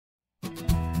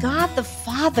God the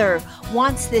Father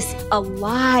wants this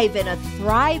alive and a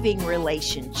thriving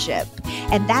relationship.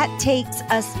 And that takes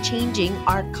us changing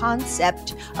our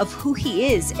concept of who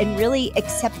He is and really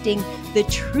accepting the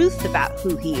truth about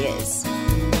who He is.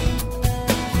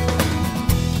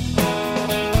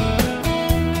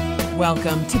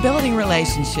 Welcome to Building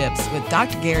Relationships with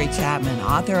Dr. Gary Chapman,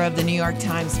 author of the New York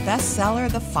Times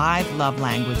bestseller, The 5 Love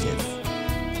Languages.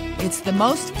 It's the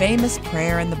most famous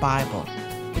prayer in the Bible,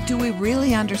 but do we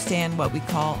really understand what we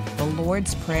call the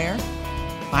Lord's Prayer?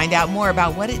 Find out more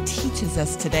about what it teaches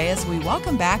us today as we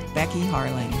welcome back Becky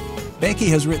Harling. Becky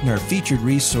has written our featured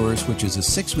resource, which is a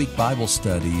 6-week Bible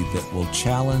study that will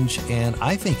challenge and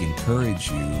I think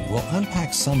encourage you. We'll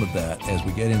unpack some of that as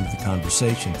we get into the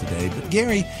conversation today. But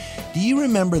Gary, do you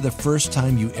remember the first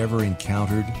time you ever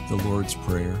encountered the Lord's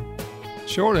Prayer?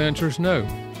 Short answer is no.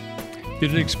 You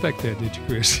didn't expect that, did you,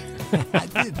 Chris? I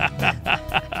did.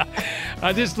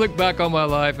 I just look back on my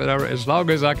life, and as long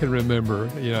as I can remember,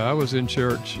 I was in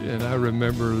church, and I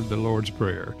remember the Lord's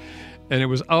Prayer. And it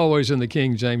was always in the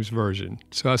King James Version,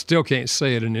 so I still can't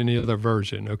say it in any other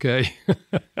version, okay?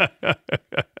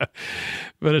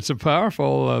 But it's a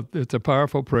powerful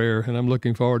prayer, and I'm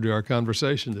looking forward to our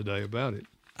conversation today about it.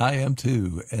 I am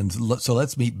too. And so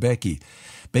let's meet Becky.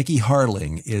 Becky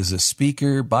Harling is a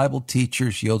speaker, Bible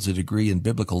teacher. She holds a degree in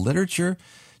biblical literature.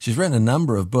 She's written a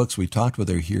number of books. We talked with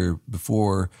her here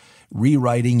before.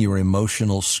 Rewriting Your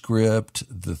Emotional Script,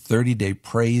 the 30-Day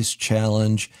Praise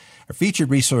Challenge. Our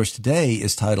featured resource today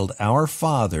is titled Our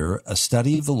Father, A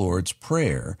Study of the Lord's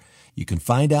Prayer. You can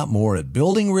find out more at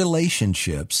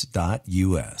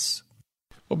buildingrelationships.us.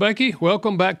 Well, Becky,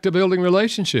 welcome back to Building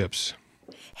Relationships.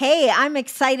 Hey, I'm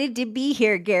excited to be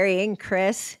here, Gary and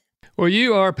Chris. Well,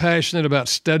 you are passionate about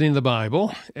studying the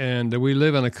Bible, and we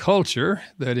live in a culture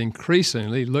that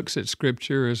increasingly looks at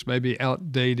Scripture as maybe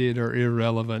outdated or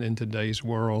irrelevant in today's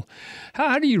world.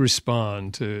 How do you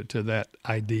respond to that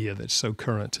idea that's so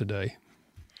current today?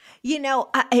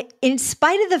 In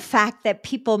spite of the fact that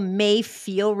people may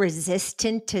feel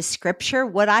resistant to Scripture,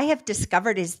 what I have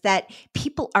discovered is that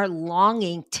people are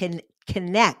longing to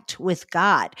connect with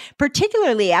God,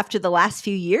 particularly after the last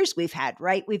few years we've had,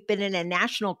 right? We've been in a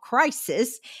national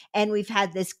crisis and we've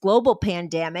had this global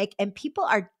pandemic, and people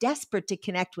are desperate to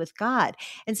connect with God.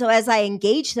 And so as I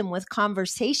engage them with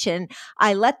conversation,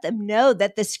 I let them know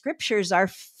that the Scriptures are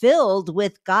filled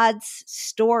with God's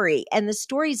story and the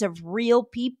stories of real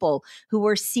people who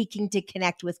are seeking to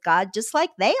connect with God just like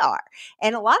they are.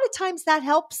 And a lot of times that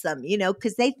helps them,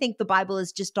 because they think the Bible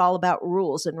is just all about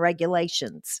rules and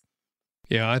regulations.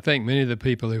 Yeah, I think many of the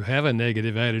people who have a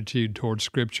negative attitude towards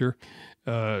Scripture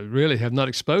really have not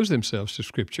exposed themselves to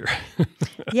Scripture.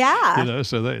 Yeah.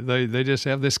 So they just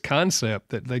have this concept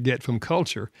that they get from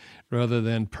culture rather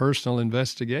than personal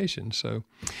investigation. So,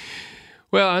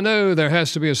 well, I know there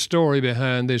has to be a story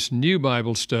behind this new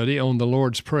Bible study on the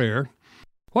Lord's Prayer.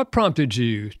 What prompted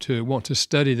you to want to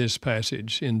study this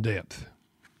passage in depth?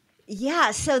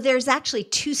 Yeah, so there's actually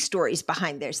two stories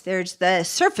behind this. There's the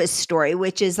surface story,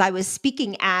 which is I was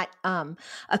speaking at a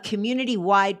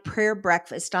community-wide prayer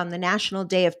breakfast on the National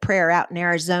Day of Prayer out in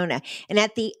Arizona. And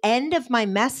at the end of my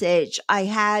message, I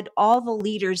had all the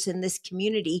leaders in this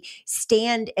community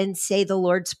stand and say the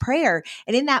Lord's Prayer.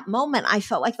 And in that moment, I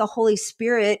felt like the Holy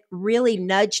Spirit really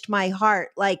nudged my heart.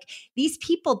 Like, these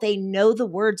people, they know the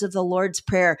words of the Lord's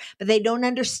Prayer, but they don't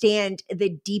understand the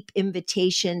deep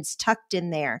invitations tucked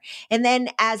in there. And then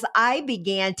as I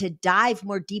began to dive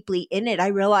more deeply in it, I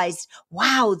realized,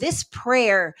 wow, this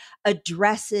prayer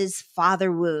addresses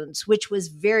father wounds, which was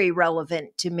very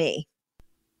relevant to me.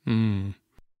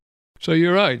 So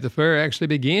you're right. The prayer actually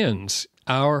begins,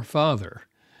 Our Father.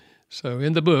 So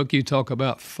in the book, you talk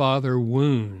about father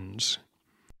wounds.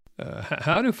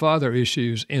 How do father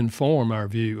issues inform our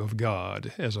view of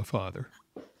God as a father?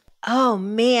 Oh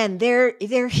man, they're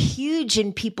huge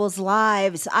in people's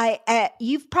lives.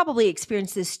 You've probably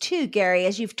experienced this too, Gary,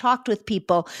 as you've talked with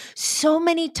people. So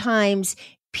many times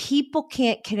people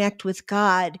can't connect with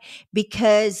God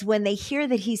because when they hear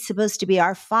that He's supposed to be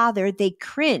our Father, they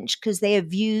cringe because they have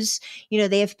views,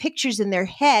 they have pictures in their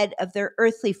head of their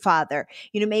earthly father.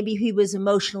 Maybe he was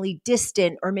emotionally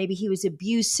distant, or maybe he was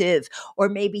abusive, or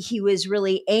maybe he was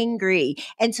really angry.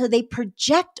 And so they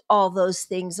project all those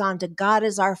things onto God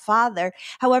as our Father.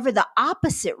 However, the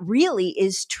opposite really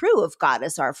is true of God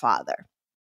as our Father.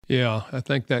 Yeah, I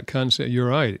think that concept, you're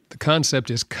right. The concept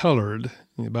is colored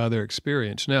by their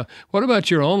experience. Now, what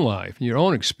about your own life, your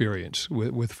own experience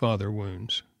with father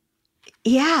wounds?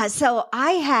 Yeah, so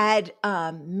I had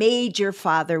major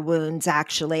father wounds,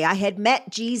 actually. I had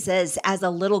met Jesus as a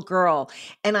little girl,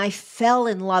 and I fell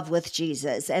in love with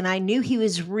Jesus, and I knew he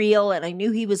was real, and I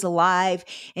knew he was alive,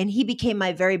 and he became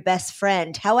my very best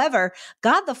friend. However,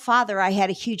 God the Father, I had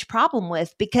a huge problem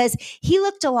with because he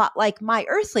looked a lot like my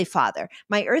earthly father.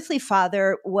 My earthly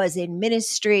father was in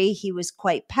ministry, he was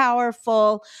quite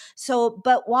powerful. So,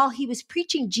 but while he was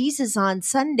preaching Jesus on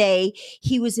Sunday,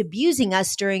 he was abusing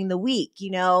us during the week,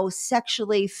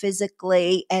 sexually,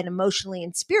 physically, and emotionally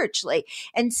and spiritually.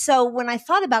 And so when I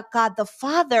thought about God the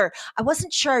Father, I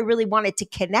wasn't sure I really wanted to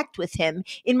connect with him.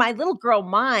 In my little girl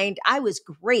mind, I was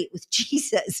great with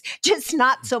Jesus, just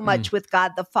not so much with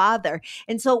God the Father.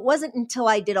 And so it wasn't until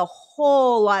I did a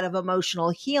whole lot of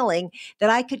emotional healing that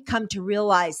I could come to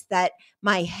realize that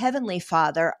my heavenly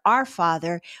father, our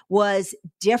father, was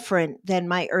different than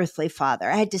my earthly father.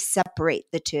 I had to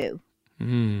separate the two.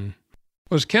 Mm.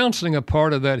 Was counseling a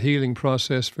part of that healing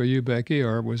process for you, Becky,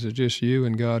 or was it just you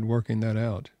and God working that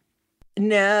out?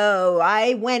 No,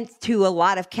 I went through a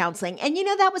lot of counseling. And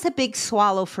that was a big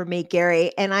swallow for me,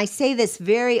 Gary. And I say this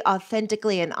very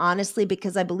authentically and honestly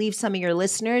because I believe some of your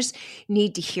listeners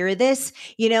need to hear this.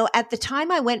 At the time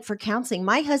I went for counseling,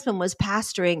 my husband was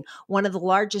pastoring one of the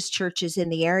largest churches in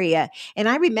the area. And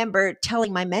I remember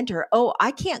telling my mentor, "Oh,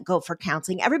 I can't go for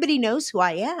counseling. Everybody knows who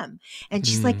I am." And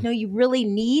she's like, "No, you really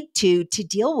need to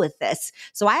deal with this."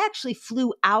 So I actually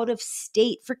flew out of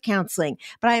state for counseling,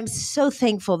 but I am so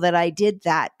thankful that I did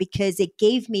that because it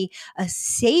gave me a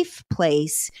safe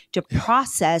place to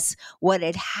process what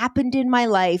had happened in my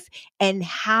life and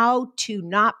how to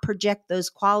not project those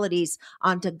qualities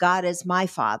onto God as my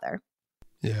father.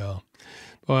 Yeah.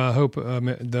 Well, I hope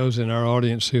those in our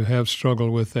audience who have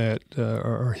struggled with that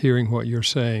are hearing what you're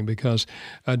saying, because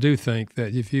I do think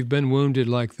that if you've been wounded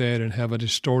like that and have a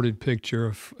distorted picture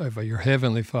of your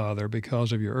heavenly father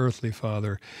because of your earthly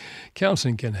father,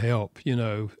 counseling can help,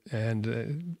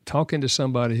 and talking to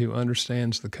somebody who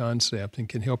understands the concept and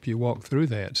can help you walk through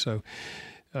that. So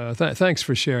thanks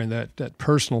for sharing that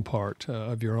personal part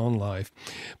of your own life.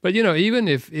 But, even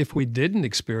if we didn't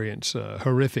experience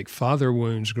horrific father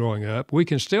wounds growing up, we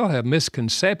can still have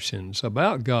misconceptions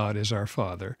about God as our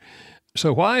father.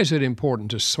 So why is it important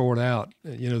to sort out,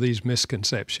 these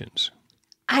misconceptions?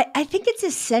 I think it's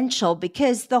essential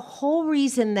because the whole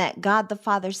reason that God the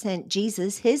Father sent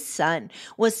Jesus, his son,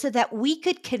 was so that we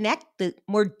could connect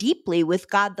more deeply with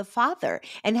God the Father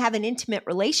and have an intimate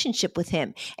relationship with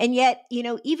him. And yet,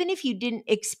 even if you didn't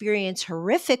experience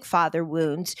horrific father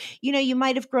wounds, you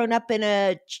might have grown up in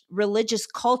a religious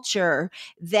culture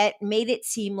that made it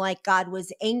seem like God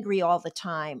was angry all the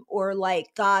time, or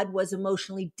like God was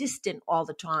emotionally distant all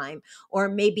the time, or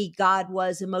maybe God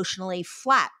was emotionally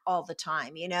flat all the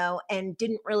time, and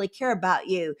didn't really care about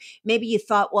you. Maybe you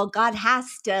thought, well, God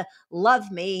has to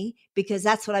love me because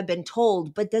that's what I've been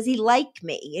told, but does he like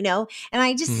me, And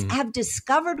I just have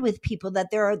discovered with people that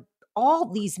there are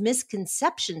all these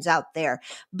misconceptions out there,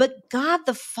 but God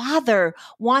the Father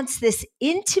wants this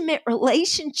intimate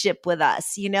relationship with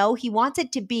us. He wants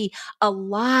it to be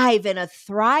alive and a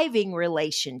thriving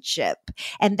relationship.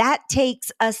 And that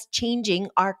takes us changing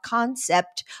our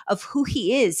concept of who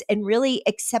he is and really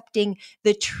accepting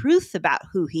the truth about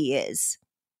who he is.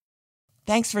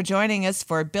 Thanks for joining us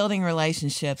for Building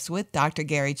Relationships with Dr.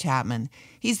 Gary Chapman.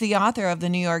 He's the author of the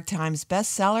New York Times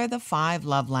bestseller, The 5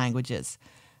 Love Languages.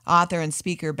 Author and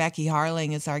speaker Becky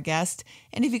Harling is our guest,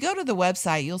 and if you go to the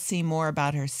website, you'll see more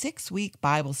about her 6-week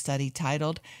Bible study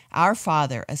titled Our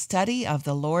Father, a Study of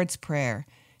the Lord's Prayer.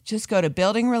 Just go to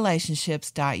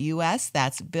buildingrelationships.us.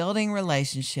 That's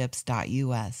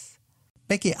buildingrelationships.us.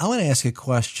 Becky, I want to ask a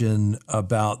question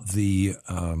about the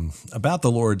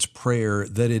Lord's Prayer,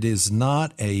 that it is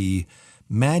not a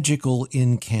magical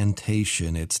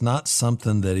incantation. It's not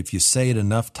something that if you say it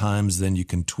enough times, then you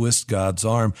can twist God's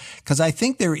arm. Because I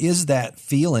think there is that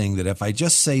feeling that if I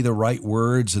just say the right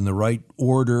words in the right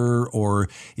order, or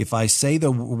if I say the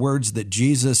words that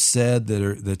Jesus said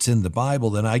that's in the Bible,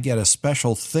 then I get a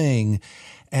special thing.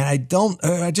 And I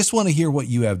just want to hear what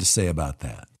you have to say about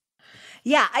that.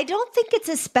 Yeah, I don't think it's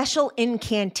a special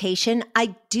incantation.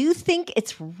 I do think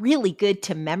it's really good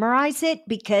to memorize it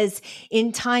because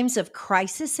in times of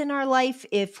crisis in our life,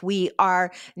 if we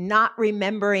are not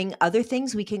remembering other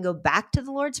things, we can go back to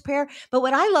the Lord's Prayer. But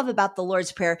what I love about the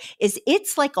Lord's Prayer is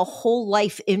it's like a whole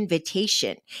life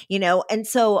invitation, and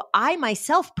so I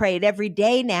myself pray it every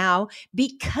day now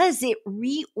because it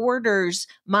reorders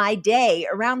my day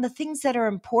around the things that are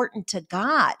important to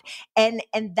God. And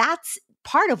that's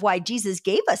part of why Jesus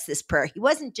gave us this prayer. He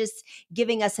wasn't just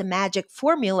giving us a magic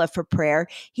formula for prayer.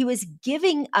 He was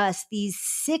giving us these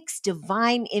 6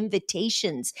 divine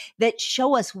invitations that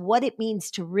show us what it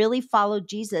means to really follow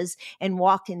Jesus and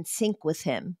walk in sync with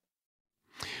him.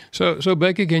 So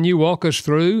Becky, can you walk us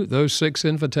through those 6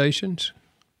 invitations?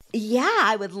 Yeah,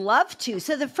 I would love to.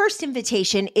 So the first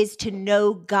invitation is to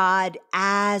know God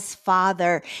as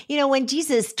Father. When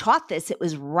Jesus taught this, it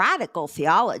was radical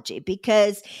theology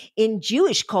because in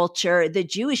Jewish culture, the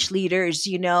Jewish leaders,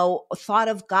 thought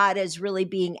of God as really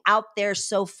being out there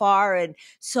so far and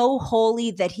so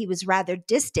holy that he was rather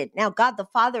distant. Now, God the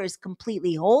Father is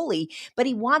completely holy, but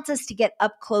he wants us to get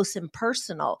up close and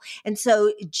personal. And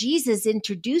so Jesus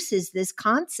introduces this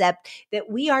concept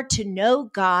that we are to know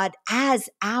God as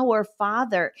our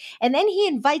Father. And then he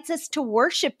invites us to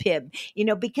worship him,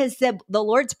 because the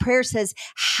Lord's Prayer says,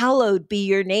 hallowed be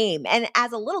your name. And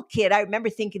as a little kid, I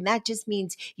remember thinking that just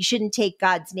means you shouldn't take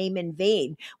God's name in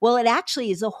vain. Well, it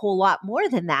actually is a whole lot more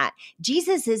than that.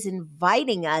 Jesus is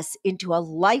inviting us into a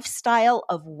lifestyle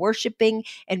of worshiping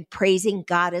and praising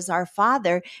God as our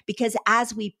Father, because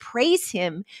as we praise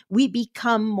him, we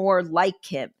become more like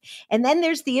him. And then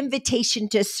there's the invitation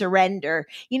to surrender.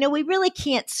 We really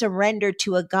can't surrender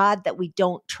to a God that we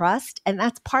don't trust. And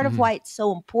that's part of why it's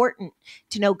so important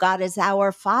to know God as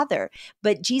our Father.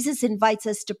 But Jesus invites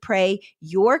us to pray,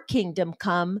 your kingdom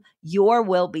come, your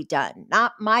will be done,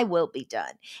 not my will be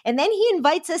done. And then he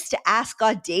invites us to ask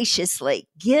audaciously,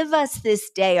 give us this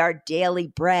day our daily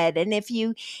bread. And if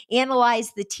you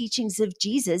analyze the teachings of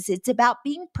Jesus, it's about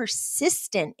being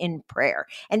persistent in prayer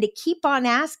and to keep on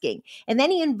asking. And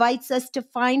then he invites us to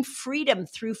find freedom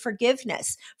through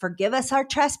forgiveness. Forgive us our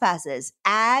trespasses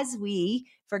as we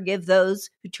forgive those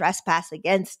who trespass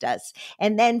against us.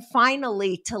 And then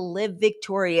finally, to live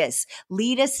victorious.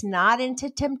 Lead us not into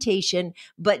temptation,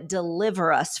 but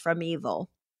deliver us from evil.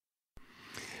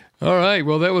 All right.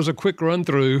 Well, that was a quick run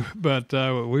through, but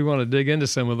we want to dig into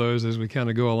some of those as we kind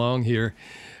of go along here.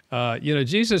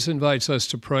 Jesus invites us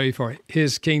to pray for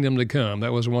his kingdom to come.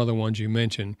 That was one of the ones you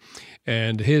mentioned.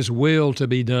 And his will to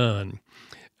be done,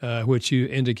 which you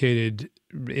indicated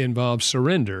involves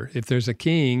surrender. If there's a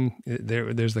king,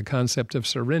 there's the concept of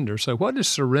surrender. So what does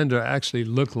surrender actually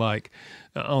look like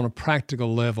on a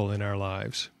practical level in our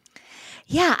lives?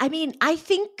 Yeah, I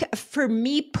think for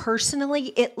me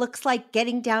personally, it looks like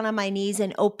getting down on my knees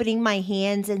and opening my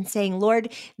hands and saying,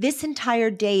 Lord, this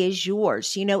entire day is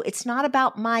yours. It's not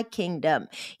about my kingdom.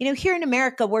 Here in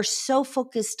America, we're so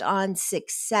focused on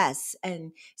success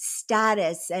and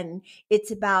status. And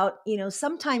it's about,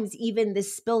 sometimes even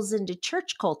this spills into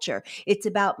church culture. It's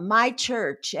about my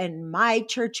church and my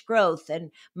church growth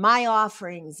and my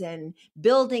offerings and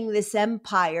building this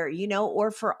empire,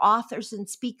 or for authors and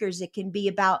speakers, it can be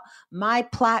about my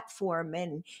platform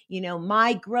and,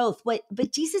 my growth.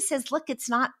 But Jesus says, look, it's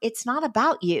not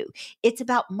about you. It's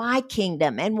about my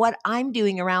kingdom and what I'm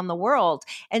doing around the world.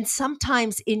 And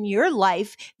sometimes in your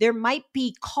life, there might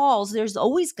be calls. There's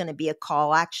always going to be a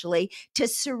call, actually, to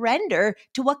surrender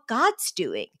to what God's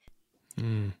doing.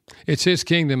 It's his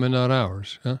kingdom and not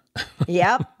ours, huh?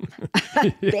 Yep.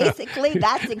 Basically,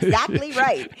 that's exactly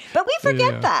right. But we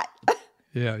forget that.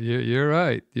 Yeah, you're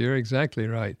right. You're exactly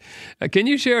right. Can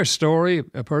you share a story,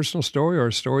 a personal story or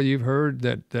a story you've heard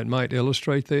that might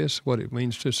illustrate this, what it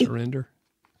means to surrender?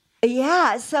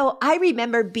 Yeah. So I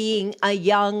remember being a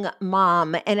young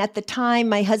mom. And at the time,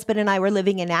 my husband and I were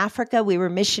living in Africa. We were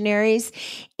missionaries.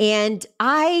 And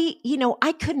I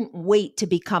couldn't wait to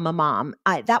become a mom.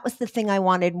 That was the thing I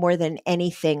wanted more than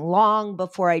anything. Long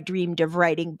before I dreamed of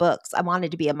writing books, I wanted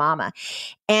to be a mama.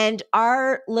 And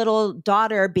our little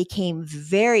daughter became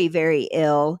very, very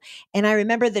ill. And I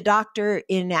remember the doctor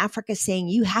in Africa saying,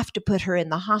 you have to put her in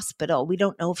the hospital. We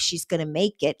don't know if she's going to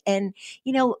make it. And,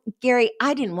 Gary,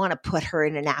 I didn't want to put her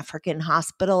in an African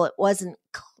hospital. It wasn't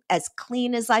as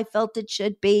clean as I felt it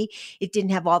should be. It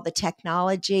didn't have all the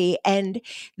technology. And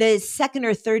the second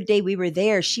or third day we were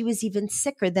there, she was even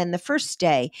sicker than the first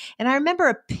day. And I remember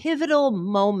a pivotal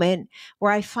moment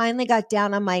where I finally got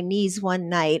down on my knees one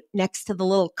night next to the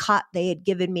little cot they had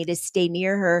given me to stay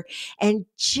near her. And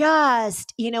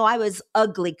just, I was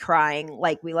ugly crying,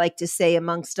 like we like to say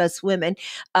amongst us women,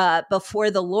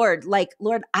 before the Lord. Like,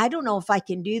 Lord, I don't know if I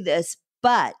can do this,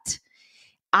 but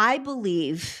I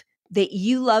believe that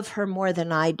you love her more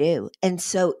than I do. And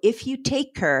so if you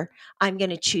take her, I'm going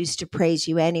to choose to praise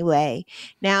you anyway.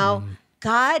 Now,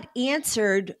 God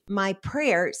answered my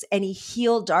prayers and he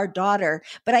healed our daughter.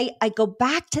 But I go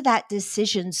back to that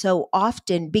decision so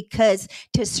often because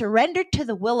to surrender to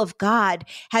the will of God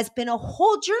has been a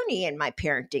whole journey in my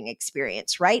parenting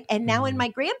experience, right? And now in my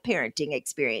grandparenting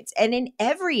experience and in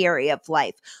every area of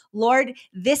life. Lord,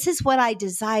 this is what I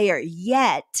desire,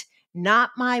 yet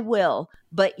not my will,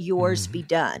 but yours be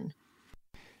done.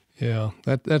 Yeah,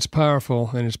 that's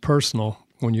powerful, and it's personal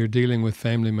when you're dealing with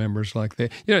family members like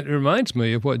that. It reminds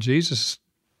me of what Jesus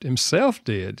himself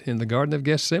did in the Garden of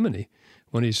Gethsemane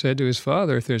when he said to his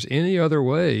Father, if there's any other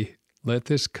way, let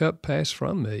this cup pass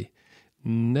from me.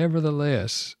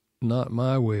 Nevertheless, not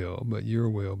my will, but your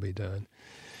will be done.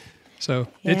 So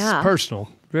it's personal,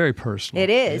 very personal. It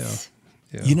is.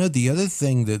 Yeah. The other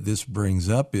thing that this brings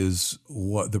up is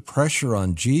what the pressure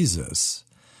on Jesus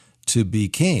to be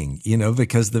king,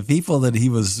 because the people that he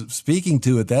was speaking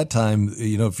to at that time,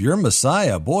 if you're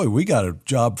Messiah, boy, we got a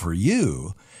job for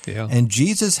you. Yeah. And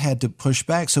Jesus had to push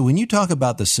back. So when you talk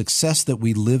about the success that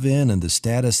we live in and the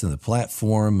status and the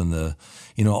platform and the,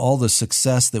 all the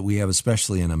success that we have,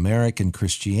 especially in American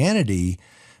Christianity,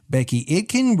 Becky, it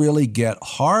can really get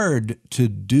hard to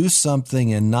do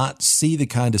something and not see the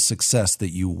kind of success that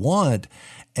you want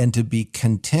and to be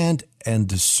content and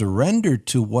to surrender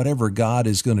to whatever God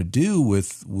is going to do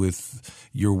with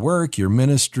your work, your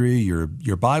ministry, your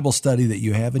Bible study that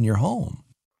you have in your home.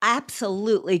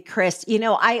 Absolutely, Chris.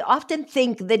 I often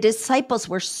think the disciples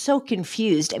were so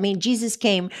confused. I mean, Jesus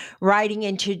came riding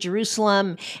into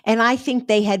Jerusalem, and I think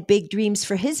they had big dreams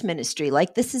for his ministry.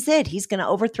 Like, this is it. He's going to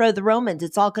overthrow the Romans.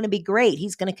 It's all going to be great.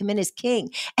 He's going to come in as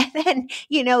king. And then,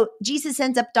 Jesus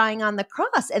ends up dying on the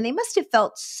cross, and they must have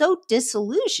felt so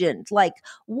disillusioned. Like,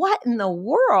 what in the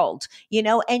world?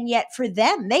 And yet for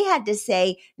them, they had to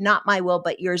say, not my will,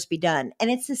 but yours be done.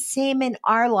 And it's the same in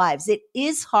our lives. It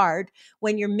is hard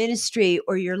when your ministry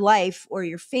or your life or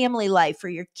your family life or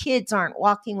your kids aren't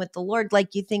walking with the Lord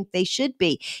like you think they should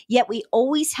be. Yet we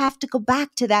always have to go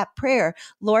back to that prayer,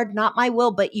 Lord, not my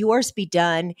will, but yours be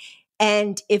done.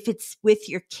 And if it's with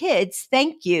your kids,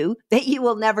 thank you that you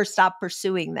will never stop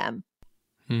pursuing them.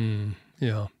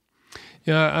 Yeah.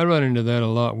 Yeah, I run into that a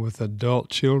lot with adult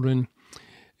children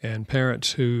and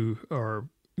parents who are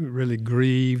really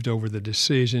grieved over the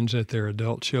decisions that their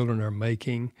adult children are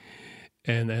making.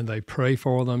 And they pray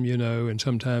for them, and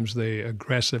sometimes they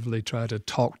aggressively try to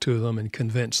talk to them and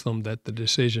convince them that the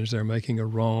decisions they're making are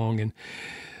wrong.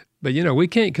 But we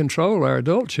can't control our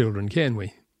adult children, can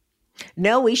we?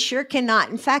 No, we sure cannot.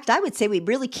 In fact, I would say we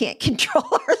really can't control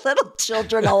our little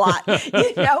children a lot.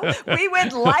 We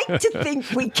would like to think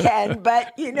we can,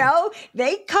 but,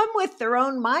 they come with their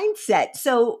own mindset.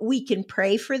 So we can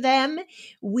pray for them.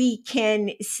 We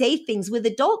can say things with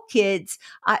adult kids.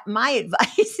 My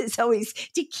advice is always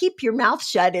to keep your mouth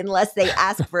shut unless they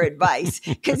ask for advice,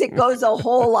 because it goes a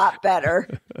whole lot better,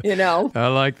 I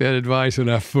like that advice, and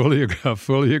I fully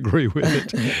agree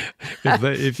with it.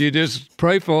 If you just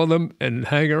pray for them and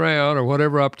hang around, or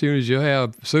whatever opportunities you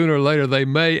have, sooner or later they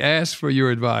may ask for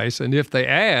your advice, and if they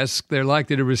ask, they're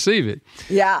likely to receive it.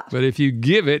 Yeah. But if you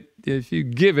give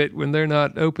it when they're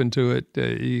not open to it,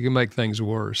 you can make things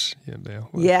worse.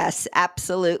 Yes,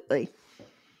 absolutely.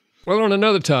 Well, on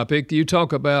another topic, you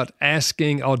talk about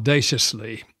asking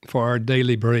audaciously for our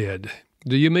daily bread.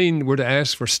 Do you mean we're to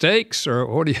ask for steaks, or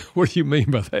what do you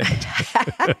mean by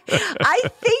that? I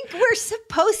think we're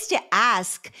supposed to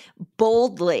ask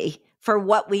boldly for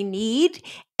what we need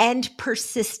and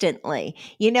persistently.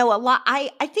 A lot.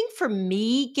 I think for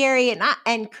me, Gary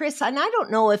and Chris, and I don't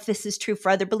know if this is true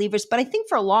for other believers, but I think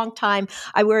for a long time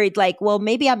I worried,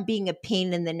 maybe I'm being a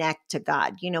pain in the neck to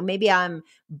God. Maybe I'm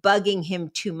bugging him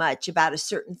too much about a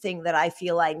certain thing that I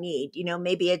feel I need.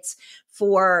 Maybe it's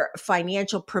for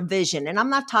financial provision. And I'm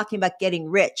not talking about getting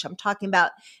rich. I'm talking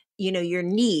about, your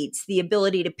needs, the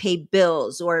ability to pay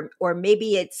bills, or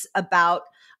maybe it's about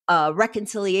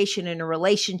reconciliation in a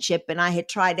relationship, and I had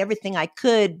tried everything I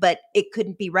could, but it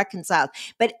couldn't be reconciled.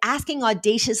 But asking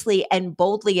audaciously and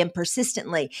boldly and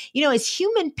persistently, as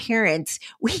human parents,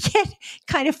 we get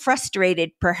kind of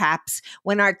frustrated perhaps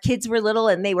when our kids were little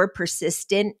and they were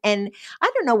persistent. And I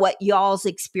don't know what y'all's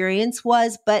experience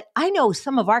was, but I know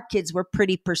some of our kids were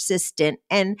pretty persistent.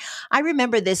 And I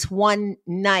remember this one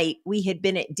night we had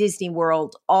been at Disney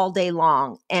World all day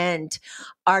long, and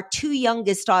our two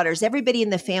youngest daughters, everybody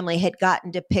in the family had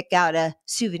gotten to pick out a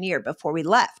souvenir before we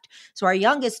left. So our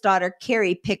youngest daughter,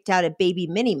 Carrie, picked out a baby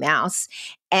Minnie Mouse.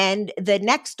 And the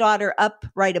next daughter up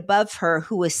right above her,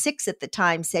 who was 6 at the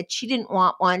time, said she didn't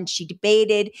want one. She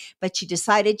debated, but she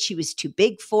decided she was too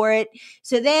big for it.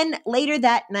 So then later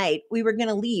that night, we were going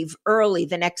to leave early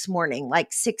the next morning,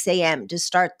 like 6 a.m. to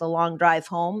start the long drive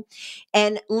home.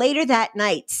 And later that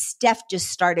night, Steph just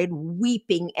started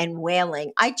weeping and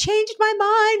wailing. I changed my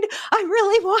mind. I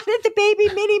really wanted the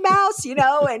baby Minnie Mouse,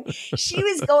 and she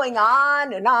was going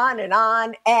on and on and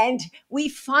on. And we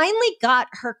finally got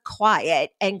her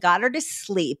quiet and got her to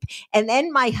sleep. And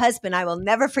then my husband, I will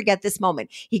never forget this moment.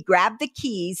 He grabbed the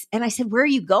keys and I said, "Where are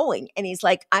you going?" And he's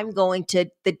like, "I'm going to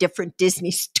the different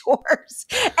Disney stores."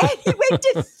 And he went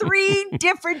to 3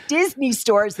 different Disney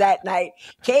stores that night,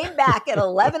 came back at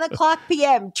 11 o'clock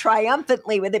p.m.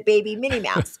 triumphantly with a baby Minnie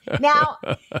Mouse. Now,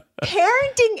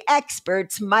 parenting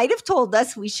experts might have told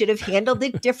us we should have handled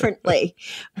it differently.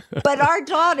 But our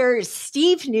daughter,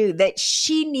 Steve, knew that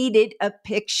she needed a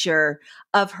picture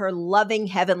of her loving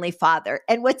Heavenly Father.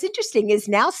 And what's interesting is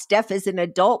now Steph is an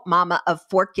adult mama of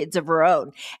 4 kids of her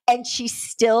own. And she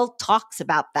still talks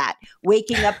about that,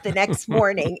 waking up the next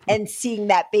morning and seeing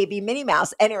that baby Minnie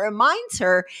Mouse. And it reminds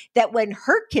her that when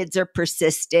her kids are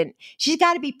persistent, she's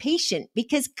got to be patient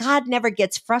because God never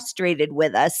gets frustrated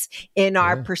with us in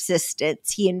our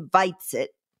persistence. He invites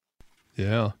it.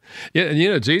 Yeah. Yeah.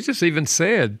 And, Jesus even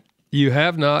said, "You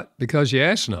have not because you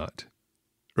ask not."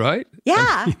 Right?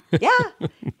 Yeah. Yeah.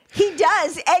 He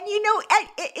does. And,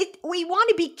 we want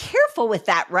to be careful with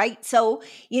that, right? So,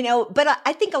 but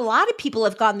I think a lot of people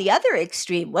have gone the other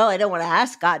extreme. Well, I don't want to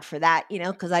ask God for that,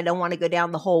 because I don't want to go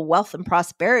down the whole wealth and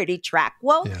prosperity track.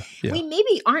 Well, we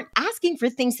maybe aren't asking for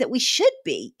things that we should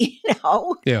be,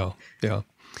 Yeah. Yeah.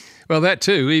 Well, that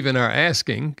too, even our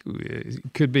asking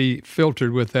could be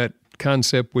filtered with that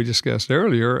concept we discussed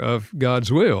earlier of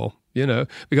God's will.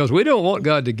 Because we don't want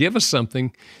God to give us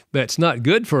something that's not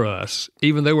good for us,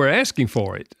 even though we're asking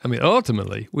for it. I mean,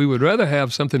 ultimately, we would rather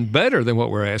have something better than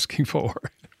what we're asking for.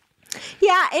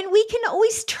 Yeah, and we can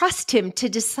always trust him to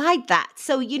decide that.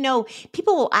 So,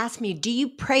 people will ask me, "Do you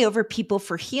pray over people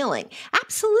for healing?"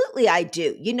 Absolutely, I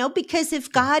do, because if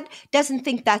God doesn't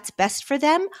think that's best for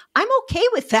them, I'm okay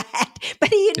with that. But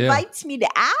he invites me to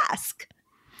ask.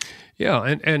 Yeah,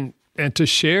 and to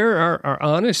share our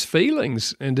honest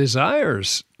feelings and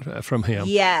desires from him.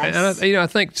 Yes. And I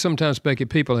think sometimes, Becky,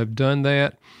 people have done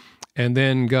that, and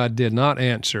then God did not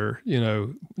answer,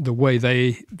 the way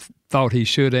they thought he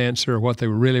should answer or what they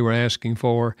really were asking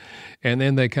for, and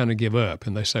then they kind of give up,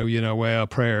 and they say, well,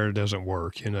 prayer doesn't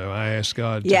work. I asked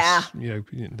God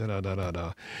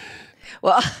da-da-da-da-da.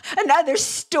 Well, another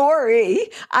story.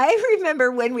 I remember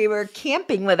when we were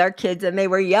camping with our kids and they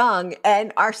were young,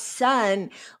 and our son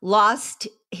lost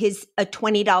a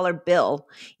 $20 bill.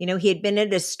 He had been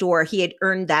at a store. He had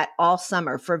earned that all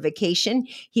summer for vacation.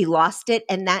 He lost it.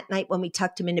 And that night when we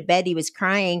tucked him into bed, he was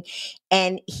crying.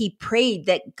 And he prayed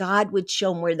that God would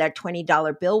show him where that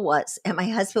 $20 bill was. And my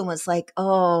husband was like,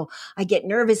 "Oh, I get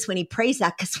nervous when he prays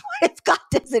that because what if God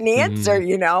doesn't answer,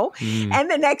 And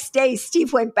the next day,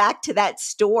 Steve went back to that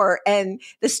store and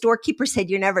the storekeeper said,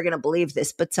 "You're never going to believe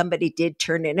this, but somebody did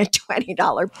turn in a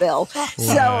 $20 bill."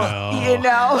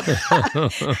 Wow.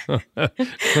 So,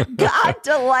 God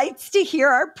delights to hear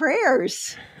our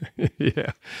prayers.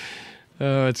 Yeah.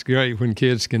 It's great when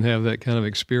kids can have that kind of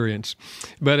experience.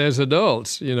 But as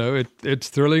adults, it's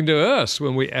thrilling to us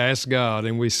when we ask God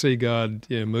and we see God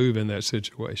move in that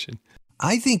situation.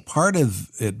 I think part of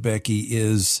it, Becky,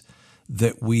 is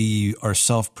that we are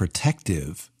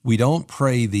self-protective. We don't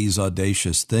pray these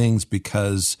audacious things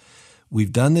because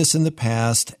we've done this in the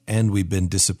past and we've been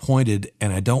disappointed,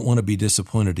 and I don't want to be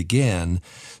disappointed again.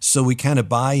 So we kind of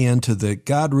buy into that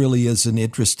God really isn't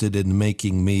interested in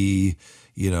making me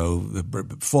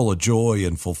full of joy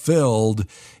and fulfilled.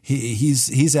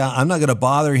 He's out. I'm not going to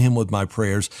bother him with my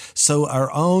prayers. So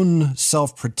our own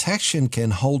self-protection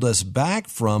can hold us back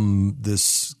from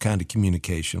this kind of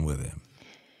communication with him.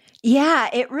 Yeah,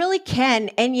 it really can.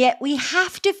 And yet we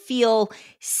have to feel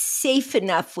safe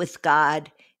enough with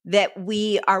God that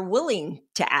we are willing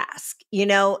to ask.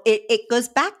 It goes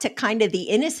back to kind of the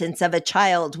innocence of a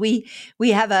child. We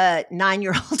have a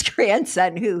 9-year-old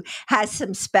grandson who has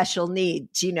some special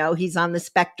needs. He's on the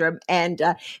spectrum. And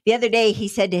the other day he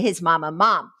said to his mama,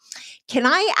 "Mom, can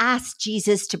I ask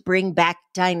Jesus to bring back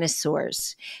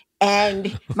dinosaurs?"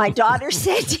 And my daughter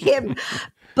said to him,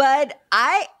 But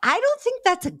I don't think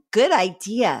that's a good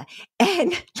idea.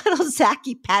 And little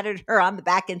Zachy patted her on the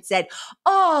back and said,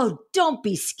 "Oh, don't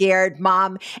be scared,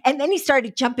 Mom." And then he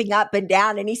started jumping up and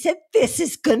down and he said, "This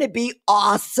is going to be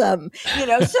awesome."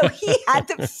 So he had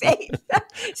the faith.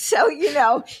 So,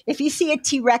 if you see a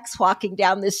T-Rex walking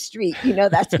down the street,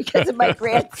 that's because of my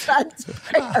grandson's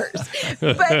prayers.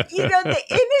 But, the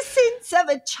innocence of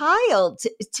a child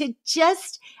to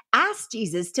just ask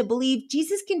Jesus, to believe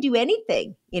Jesus can do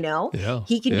anything, Yeah,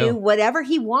 he can do whatever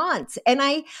he wants. And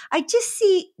I just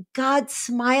see God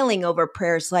smiling over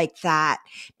prayers like that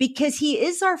because he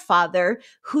is our Father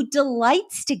who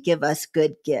delights to give us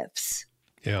good gifts.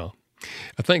 Yeah.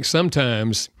 I think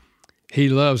sometimes he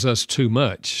loves us too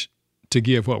much to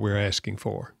give what we're asking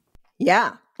for.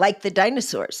 Yeah. Like the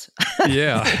dinosaurs.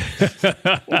 Yeah.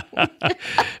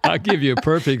 I'll give you a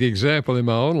perfect example in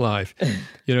my own life.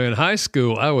 In high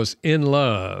school, I was in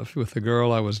love with the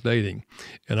girl I was dating.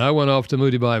 And I went off to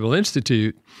Moody Bible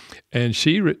Institute, and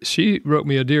she wrote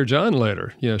me a Dear John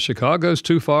letter. Chicago's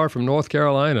too far from North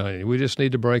Carolina. We just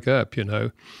need to break up,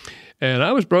 And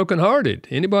I was brokenhearted.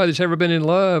 Anybody that's ever been in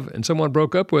love and someone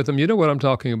broke up with them, you know what I'm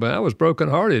talking about. I was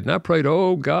brokenhearted, and I prayed,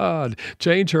 "Oh, God,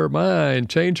 change her mind,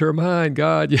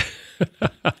 God."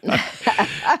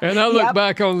 And I look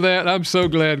back on that. I'm so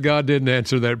glad God didn't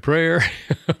answer that prayer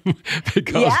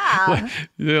because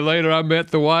later I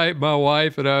met my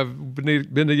wife, and I've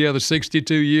been together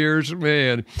 62 years.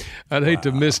 Man, I'd hate to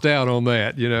have missed out on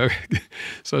that,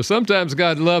 So sometimes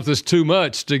God loves us too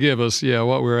much to give us,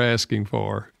 what we're asking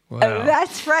for. Wow.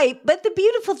 That's right. But the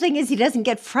beautiful thing is he doesn't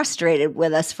get frustrated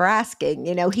with us for asking.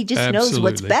 He just knows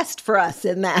what's best for us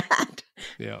in that.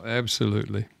 Yeah,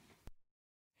 absolutely.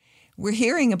 We're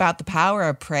hearing about the power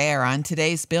of prayer on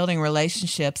today's Building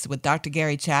Relationships with Dr.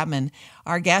 Gary Chapman.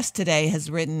 Our guest today has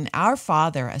written Our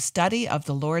Father, a study of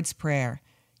the Lord's Prayer.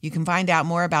 You can find out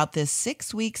more about this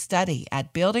 6-week study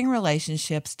at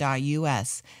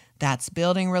buildingrelationships.us. That's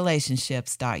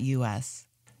buildingrelationships.us.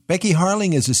 Becky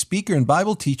Harling is a speaker and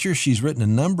Bible teacher. She's written a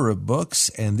number of books,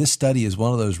 and this study is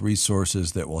one of those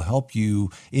resources that will help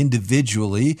you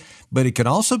individually, but it can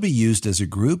also be used as a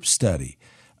group study.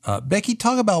 Becky,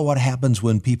 talk about what happens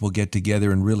when people get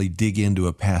together and really dig into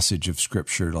a passage of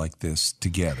Scripture like this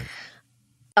together.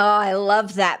 Oh, I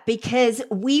love that because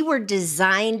we were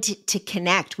designed to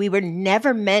connect. We were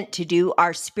never meant to do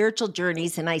our spiritual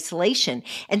journeys in isolation.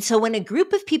 And so when a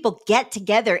group of people get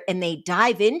together and they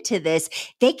dive into this,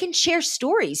 they can share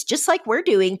stories just like we're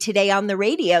doing today on the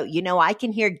radio. I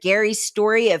can hear Gary's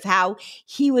story of how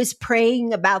he was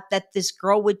praying about that this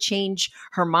girl would change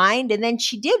her mind and then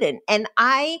she didn't. And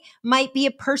I might be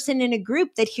a person in a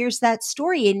group that hears that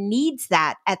story and needs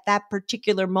that at that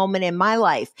particular moment in my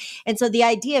life. And so the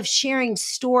idea of sharing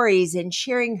stories and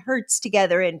sharing hurts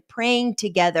together and praying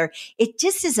together, it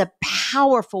just is a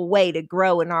powerful way to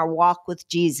grow in our walk with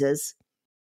Jesus.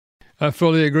 I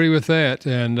fully agree with that,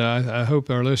 and I hope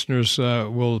our listeners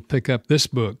will pick up this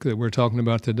book that we're talking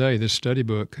about today, this study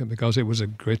book, because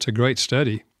it's a great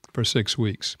study for 6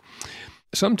 weeks.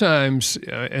 Sometimes,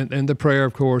 and the prayer,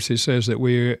 of course, he says that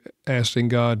we're asking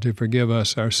God to forgive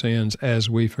us our sins as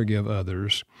we forgive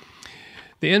others.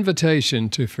 The invitation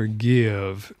to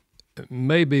forgive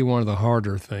may be one of the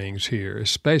harder things here,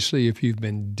 especially if you've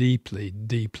been deeply,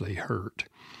 deeply hurt.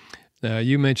 Now,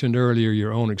 you mentioned earlier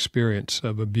your own experience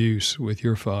of abuse with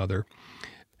your father.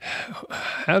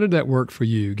 How did that work for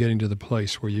you, getting to the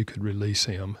place where you could release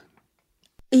him?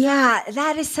 Yeah,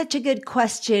 that is such a good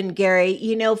question, Gary.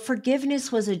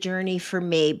 Forgiveness was a journey for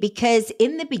me because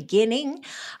in the beginning,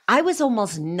 I was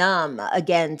almost numb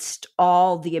against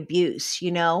all the abuse,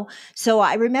 So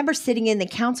I remember sitting in the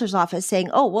counselor's office saying,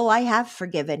 "Oh, well, I have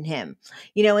forgiven him,"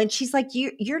 and she's like,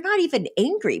 "You're not even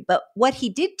angry, but what he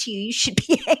did to you, you should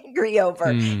be angry over,"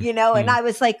 And I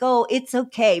was like, "Oh, it's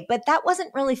okay." But that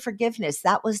wasn't really forgiveness.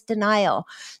 That was denial.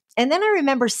 And then I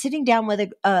remember sitting down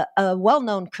with a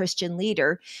well-known Christian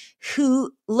leader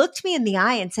who looked me in the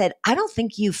eye and said, "I don't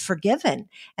think you've forgiven."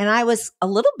 And I was a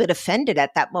little bit offended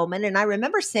at that moment. And I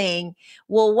remember saying,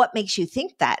 "Well, what makes you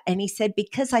think that?" And he said,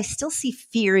 "Because I still see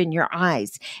fear in your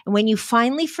eyes. And when you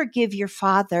finally forgive your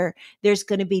father, there's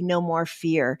going to be no more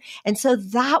fear." And so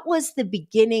that was the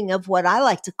beginning of what I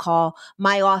like to call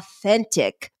my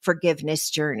authentic forgiveness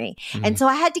journey. And so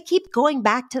I had to keep going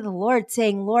back to the Lord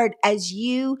saying, "Lord, as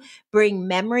you bring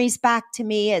memories back to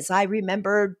me, as I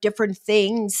remember different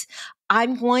things,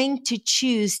 I'm going to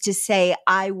choose to say,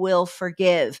 I will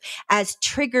forgive as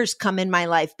triggers come in my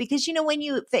life. Because, when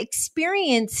you've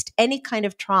experienced any kind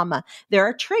of trauma, there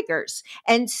are triggers.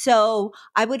 And so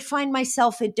I would find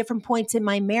myself at different points in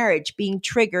my marriage being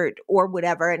triggered or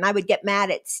whatever. And I would get mad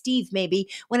at Steve maybe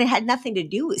when it had nothing to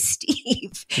do with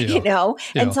Steve, Yeah.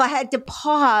 And so I had to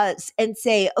pause and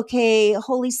say, okay,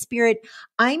 Holy Spirit,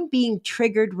 I'm being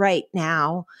triggered right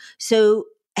now. So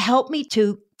help me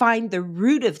to find the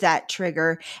root of that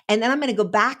trigger. And then I'm going to go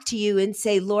back to you and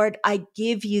say, Lord, I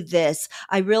give you this.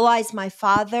 I realize my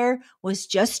father was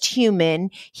just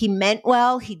human. He meant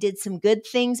well. He did some good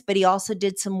things, but he also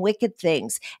did some wicked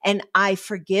things. And I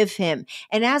forgive him.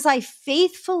 And as I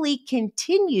faithfully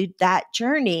continued that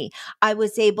journey, I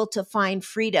was able to find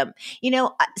freedom.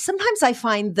 Sometimes I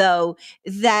find, though,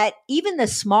 that even the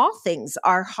small things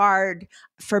are hard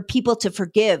for people to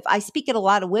forgive. I speak at a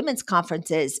lot of women's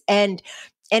conferences, and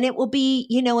it will be,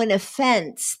 an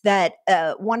offense that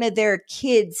one of their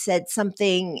kids said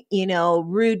something,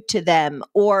 rude to them,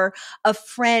 or a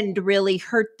friend really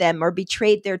hurt them or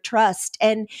betrayed their trust.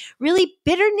 And really,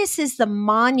 bitterness is the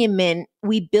monument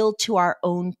we build to our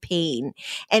own pain.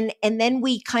 And then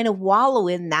we kind of wallow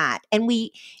in that. And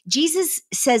Jesus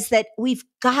says that we've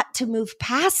got to move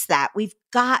past that. We've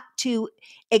got to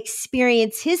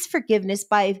experience his forgiveness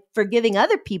by forgiving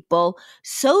other people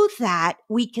so that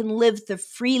we can live the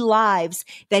free lives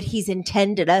that he's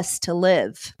intended us to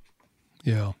live.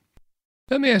 Yeah.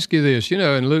 Let me ask you this.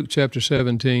 In Luke chapter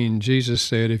 17, Jesus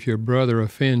said, if your brother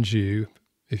offends you,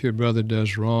 if your brother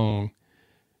does wrong,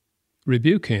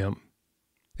 rebuke him.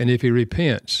 And if he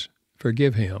repents,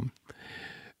 forgive him.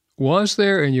 Was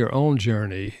there in your own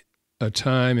journey a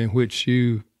time in which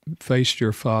you faced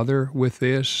your father with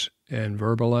this and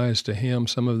verbalized to him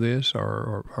some of this,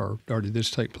 or did this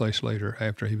take place later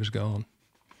after he was gone?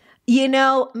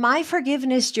 My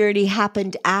forgiveness journey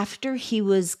happened after he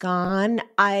was gone.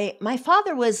 My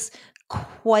father was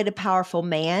quite a powerful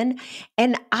man,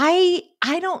 and I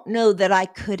don't know that I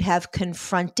could have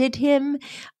confronted him.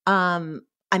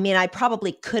 I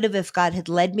probably could have if God had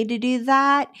led me to do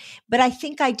that, but I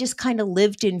think I just kind of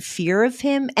lived in fear of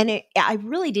him, and I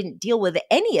really didn't deal with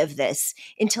any of this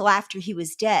until after he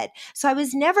was dead. So I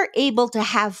was never able to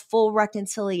have full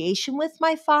reconciliation with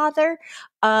my father.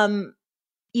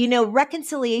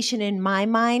 Reconciliation in my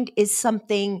mind is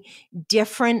something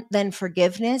different than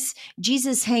forgiveness.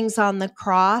 Jesus hangs on the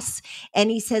cross and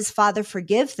he says, Father,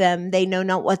 forgive them. They know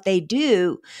not what they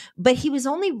do. But he was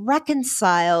only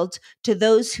reconciled to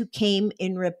those who came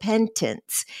in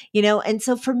repentance, And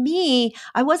so for me,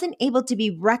 I wasn't able to be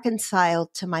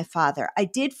reconciled to my father. I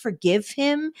did forgive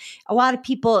him. A lot of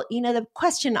people, the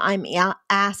question I'm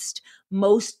asked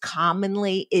most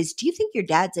commonly is, do you think your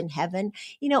dad's in heaven?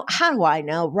 How do I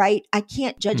know, right? I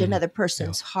can't judge another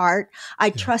person's heart. I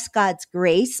trust God's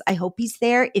grace. I hope he's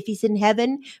there. If he's in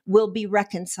heaven, we'll be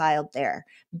reconciled there.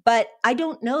 But I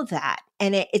don't know that.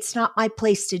 And it's not my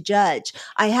place to judge.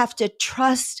 I have to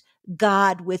trust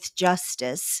God with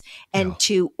justice and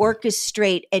to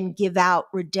orchestrate and give out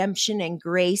redemption and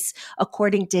grace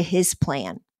according to his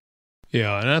plan.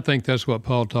 Yeah, and I think that's what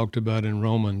Paul talked about in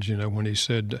Romans, when he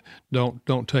said,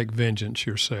 don't take vengeance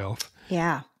yourself.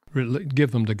 Yeah.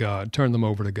 Give them to God. Turn them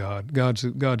over to God.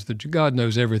 God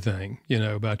knows everything,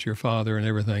 about your father and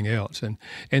everything else.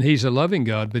 And he's a loving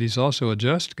God, but he's also a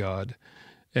just God.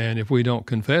 And if we don't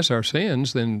confess our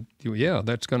sins, then,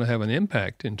 that's going to have an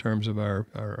impact in terms of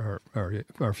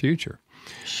our future.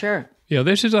 Sure. Yeah,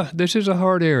 this is a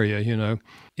hard area,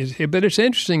 but it's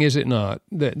interesting, is it not,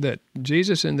 that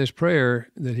Jesus in this prayer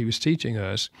that he was teaching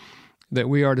us, that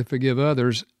we are to forgive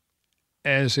others,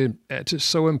 it's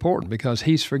so important because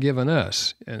he's forgiven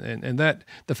us, and that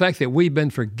the fact that we've been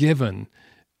forgiven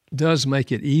does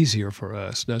make it easier for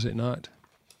us, does it not?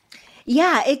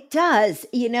 Yeah, it does,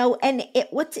 and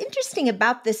what's interesting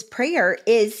about this prayer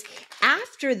is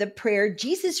after the prayer,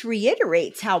 Jesus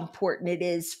reiterates how important it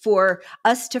is for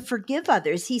us to forgive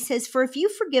others. He says, for if you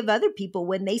forgive other people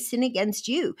when they sin against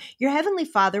you, your heavenly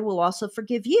Father will also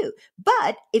forgive you.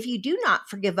 But if you do not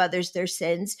forgive others their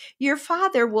sins, your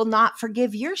Father will not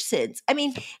forgive your sins.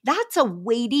 That's a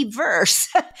weighty verse.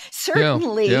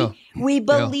 Certainly, we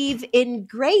believe in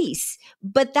grace,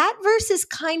 but that verse is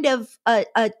kind of a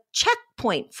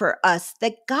checkpoint for us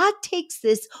that God takes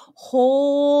this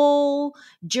whole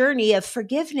journey of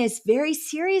forgiveness very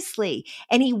seriously.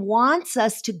 And he wants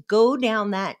us to go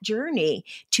down that journey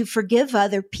to forgive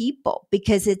other people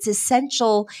because it's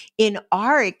essential in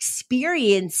our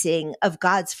experiencing of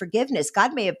God's forgiveness.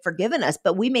 God may have forgiven us,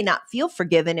 but we may not feel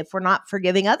forgiven if we're not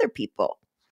forgiving other people.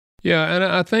 Yeah, and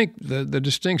I think the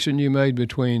distinction you made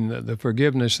between the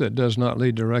forgiveness that does not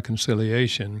lead to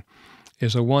reconciliation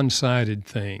is a one-sided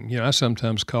thing. You know, I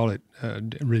sometimes call it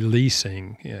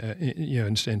releasing.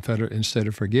 Instead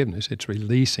of forgiveness, it's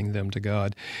releasing them to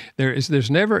God.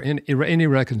 There's never any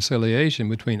reconciliation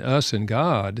between us and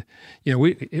God. You know,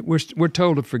 we're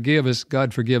told to forgive as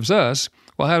God forgives us.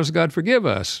 Well, how does God forgive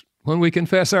us? When we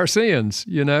confess our sins,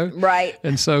 you know? Right.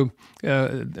 And so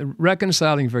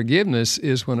reconciling forgiveness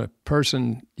is when a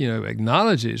person,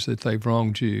 acknowledges that they've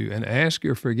wronged you and asks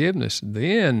your forgiveness.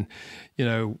 Then,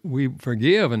 we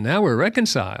forgive and now we're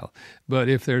reconciled. But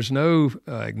if there's no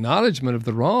acknowledgement of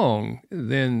the wrong,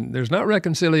 then there's not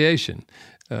reconciliation.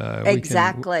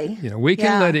 Exactly. We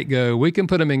can let it go. We can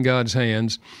put them in God's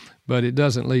hands, but it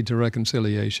doesn't lead to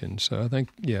reconciliation. So I think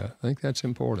that's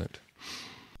important.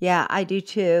 Yeah, I do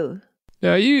too.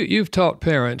 Now, you've taught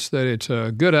parents that it's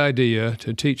a good idea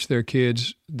to teach their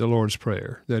kids the Lord's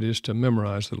Prayer, that is, to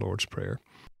memorize the Lord's Prayer.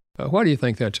 Why do you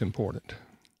think that's important?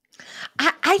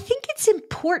 I think it's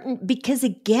important because,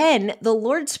 again, the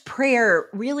Lord's Prayer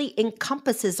really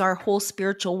encompasses our whole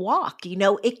spiritual walk.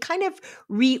 It kind of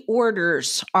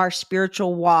reorders our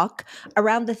spiritual walk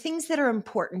around the things that are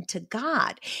important to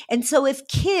God. And so if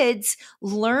kids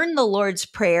learn the Lord's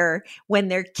Prayer when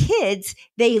they're kids,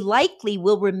 they likely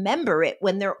will remember it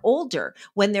when they're older,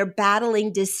 when they're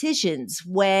battling decisions,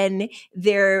 when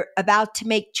they're about to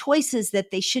make choices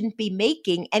that they shouldn't be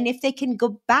making. And if they can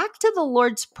go back to the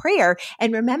Lord's Prayer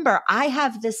and remember, I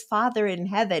have this Father in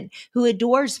heaven who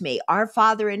adores me. Our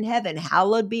Father in heaven,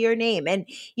 hallowed be your name. And,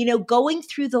 going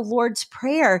through the Lord's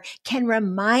Prayer can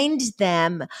remind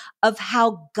them of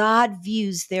how God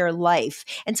views their life.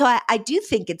 And so I do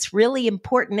think it's really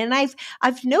important. And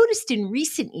I've noticed in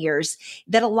recent years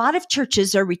that a lot of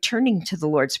churches are returning to the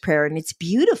Lord's Prayer, and it's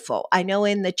beautiful. I know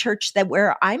in the church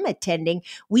where I'm attending,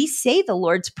 we say the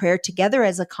Lord's Prayer together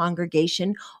as a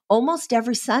congregation almost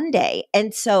every Sunday.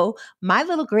 And so my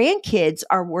little grandkids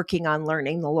are working on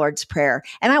learning the Lord's Prayer,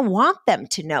 and I want them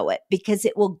to know it because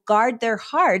it will guard their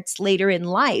hearts later in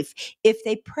life if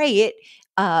they pray it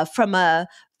from a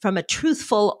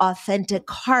truthful, authentic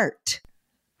heart.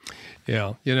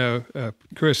 Yeah.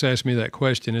 Chris asked me that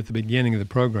question at the beginning of the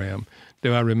program.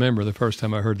 Do I remember the first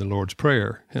time I heard the Lord's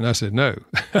Prayer? And I said, no,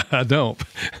 I don't,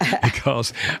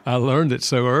 because I learned it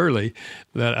so early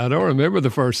that I don't remember the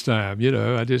first time,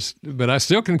 but I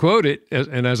still can quote it.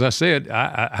 And as I said,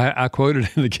 I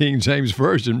quoted in the King James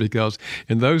Version because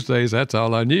in those days, that's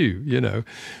all I knew,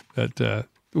 but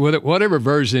whatever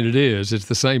version it is, it's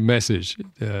the same message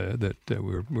that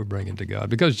we're bringing to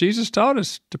God because Jesus taught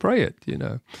us to pray it,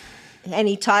 And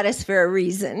he taught us for a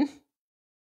reason.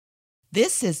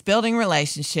 This is Building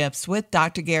Relationships with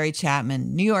Dr. Gary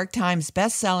Chapman, New York Times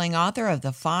bestselling author of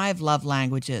The 5 Love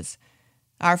Languages.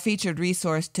 Our featured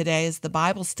resource today is the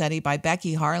Bible study by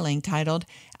Becky Harling titled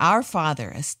Our Father,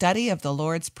 a Study of the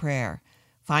Lord's Prayer.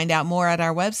 Find out more at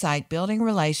our website,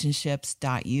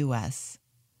 buildingrelationships.us.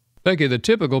 Becky, the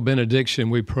typical benediction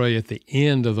we pray at the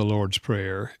end of the Lord's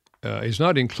Prayer is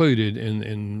not included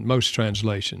in most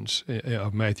translations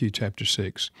of Matthew chapter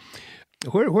 6.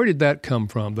 Where did that come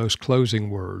from, those closing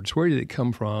words? Where did it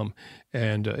come from?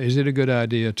 And is it a good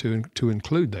idea to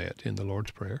include that in the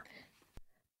Lord's Prayer?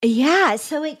 Yeah,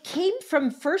 so it came from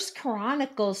 1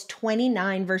 Chronicles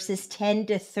 29, verses 10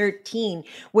 to 13,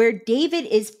 where David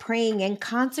is praying and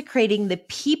consecrating the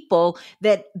people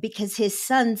because his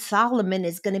son Solomon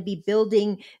is going to be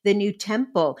building the new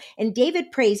temple. And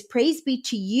David prays, "Praise be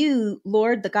to you,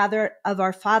 Lord, the God of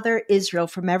our father Israel,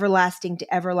 from everlasting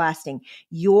to everlasting.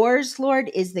 Yours, Lord,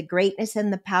 is the greatness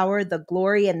and the power, the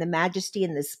glory and the majesty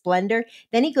and the splendor."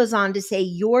 Then he goes on to say,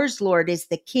 "Yours, Lord, is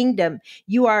the kingdom.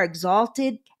 You are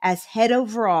exalted as head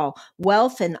over all.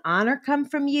 Wealth and honor come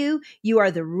from you. You are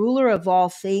the ruler of all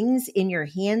things. In your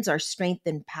hands are strength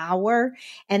and power."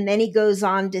 And then he goes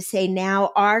on to say,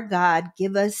 "Now, our God,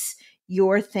 give us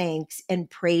your thanks and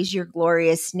praise your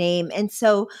glorious name." And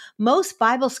so most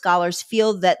Bible scholars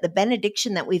feel that the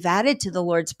benediction that we've added to the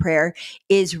Lord's Prayer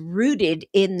is rooted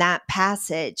in that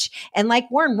passage. And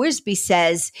like Warren Wisby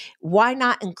says, why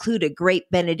not include a great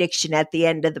benediction at the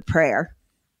end of the prayer?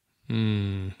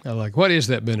 What is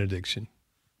that benediction?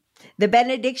 The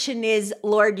benediction is,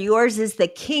 "Lord, yours is the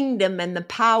kingdom and the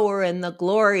power and the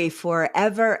glory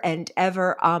forever and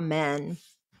ever. Amen."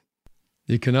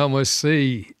 You can almost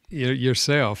see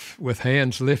yourself with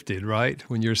hands lifted, right,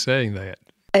 when you're saying that.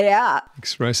 Yeah.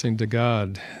 Expressing to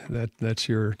God that's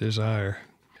your desire.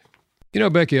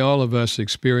 Becky, all of us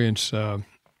experience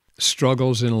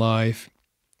struggles in life,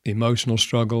 emotional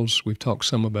struggles. We've talked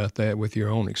some about that with your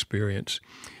own experience.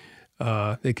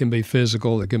 It can be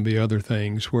physical. It can be other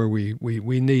things where we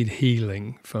need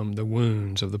healing from the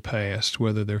wounds of the past,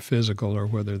 whether they're physical or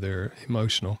whether they're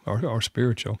emotional or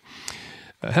spiritual.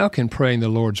 How can praying the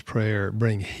Lord's Prayer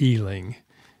bring healing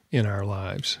in our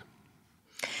lives?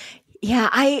 Yeah,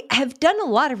 I have done a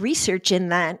lot of research in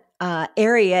that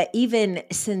area, even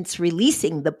since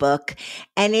releasing the book.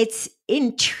 And it's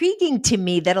intriguing to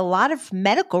me that a lot of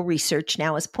medical research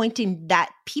now is pointing that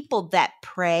people that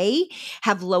pray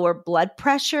have lower blood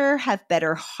pressure, have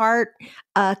better heart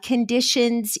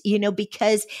conditions,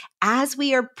 because as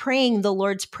we are praying the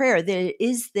Lord's Prayer, there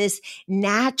is this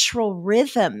natural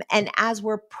rhythm. And as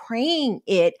we're praying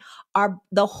it,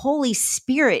 the Holy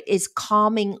Spirit is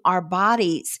calming our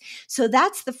bodies. So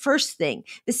that's the first thing.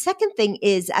 The second thing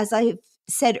is, as I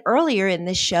said earlier in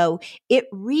the show,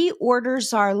 it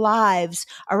reorders our lives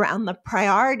around the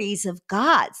priorities of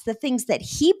God's, the things that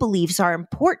He believes are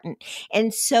important.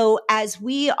 And so as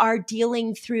we are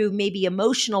dealing through maybe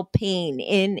emotional pain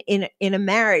in a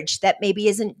marriage that maybe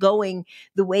isn't going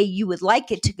the way you would like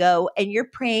it to go, and you're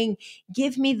praying,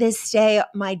 give me this day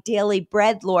my daily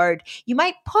bread, Lord, you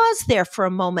might pause there for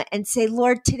a moment and say,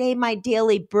 Lord, today my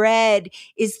daily bread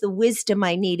is the wisdom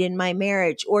I need in my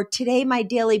marriage. Or today my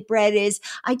daily bread is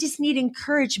I just need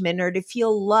encouragement or to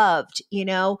feel loved,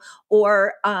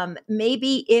 or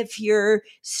maybe if you're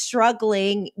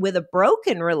struggling with a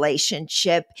broken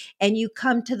relationship and you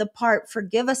come to the part,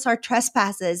 forgive us our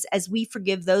trespasses as we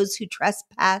forgive those who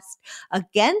trespass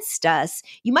against us,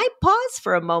 you might pause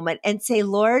for a moment and say,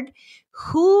 Lord,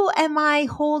 who am I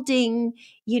holding,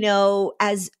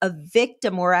 as a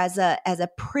victim or as a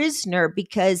prisoner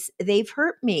because they've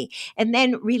hurt me? And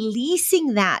then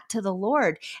releasing that to the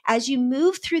Lord as you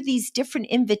move through these different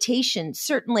invitations.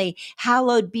 Certainly,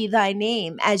 hallowed be thy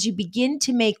name, as you begin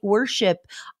to make worship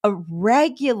a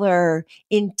regular,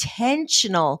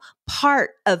 intentional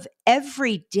part of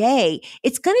every day,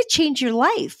 it's going to change your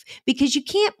life, because you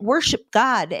can't worship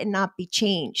God and not be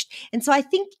changed. And so I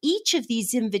think each of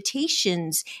these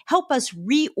invitations help us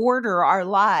reorder our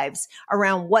lives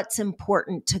around what's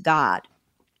important to God.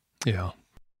 Yeah.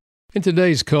 In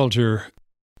today's culture,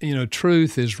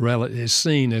 truth is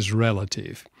seen as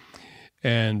relative.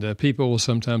 And people will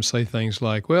sometimes say things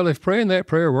like, well, if praying that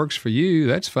prayer works for you,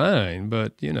 that's fine.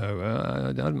 But,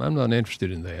 I'm not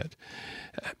interested in that.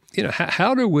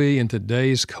 How do we in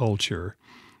today's culture,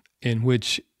 in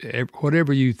which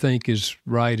whatever you think is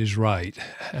right,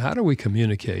 how do we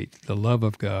communicate the love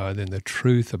of God and the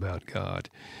truth about God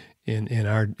in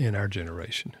our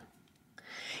generation?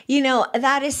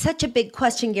 That is such a big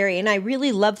question, Gary. And I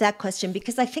really love that question,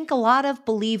 because I think a lot of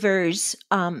believers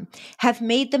have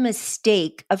made the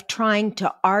mistake of trying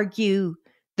to argue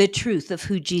the truth of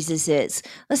who Jesus is.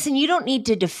 Listen, you don't need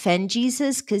to defend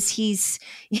Jesus, because he's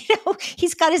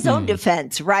got his own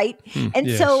defense, right? And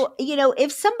yes. So,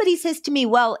 if somebody says to me,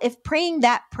 well, if praying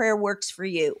that prayer works for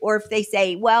you, or if they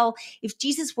say, well, if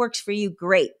Jesus works for you,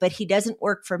 great, but he doesn't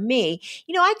work for me,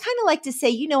 I kind of like to say,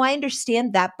 I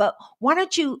understand that, but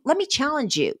let me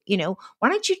challenge you, why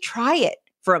don't you try it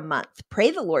for a month, pray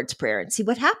the Lord's Prayer and see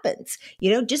what happens,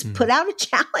 just put out a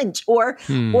challenge, or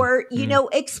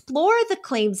explore the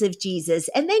claims of Jesus,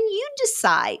 and then you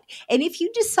decide. And if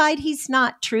you decide he's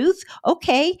not truth,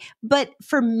 okay. But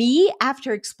for me,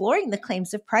 after exploring the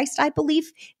claims of Christ, I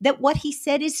believe that what he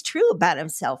said is true about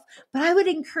himself. But I would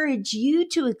encourage you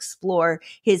to explore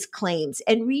his claims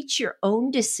and reach your own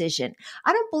decision.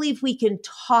 I don't believe we can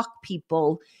talk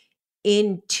people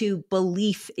into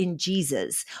belief in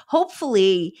Jesus.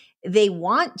 Hopefully, they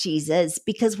want Jesus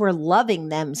because we're loving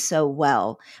them so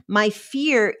well. My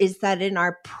fear is that in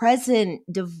our present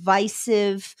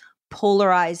divisive,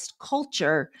 polarized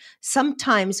culture,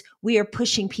 sometimes we are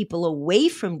pushing people away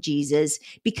from Jesus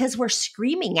because we're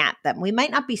screaming at them. We might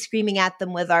not be screaming at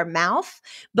them with our mouth,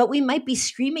 but we might be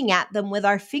screaming at them with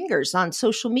our fingers on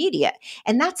social media.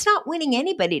 And that's not winning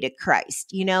anybody to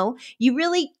Christ. You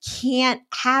really can't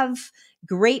have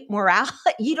great morality.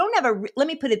 You don't have let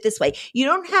me put it this way. You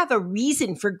don't have a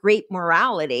reason for great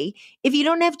morality if you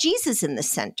don't have Jesus in the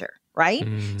center. Right?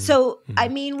 So,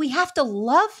 we have to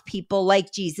love people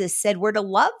like Jesus said we're to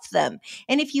love them.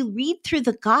 And if you read through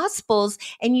the Gospels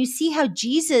and you see how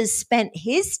Jesus spent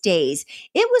his days,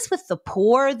 it was with the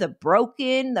poor, the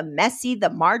broken, the messy, the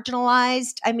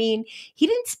marginalized. He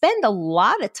didn't spend a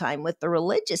lot of time with the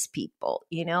religious people,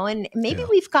 and maybe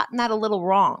we've gotten that a little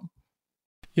wrong.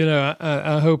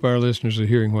 I hope our listeners are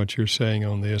hearing what you're saying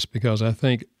on this, because I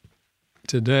think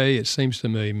today it seems to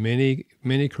me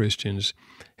many Christians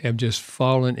have just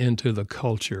fallen into the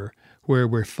culture where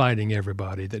we're fighting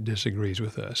everybody that disagrees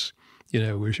with us.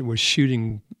 We're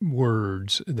shooting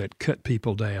words that cut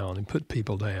people down and put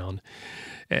people down.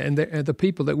 And the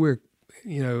people that we're,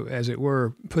 as it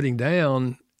were, putting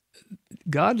down,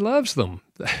 God loves them.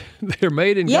 They're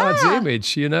made in God's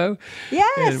image,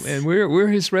 Yes. And we're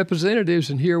His representatives,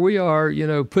 and here we are,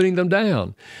 putting them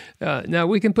down. Now,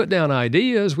 we can put down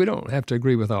ideas. We don't have to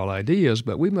agree with all ideas,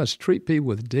 but we must treat people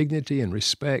with dignity and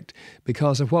respect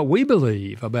because of what we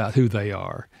believe about who they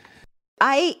are.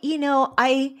 I'm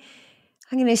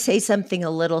going to say something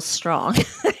a little strong.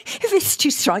 If it's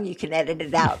too strong, you can edit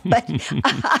it out. But,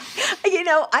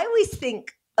 I always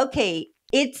think, okay,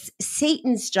 it's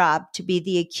Satan's job to be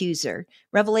the accuser.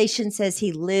 Revelation says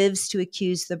he lives to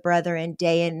accuse the brethren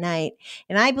day and night.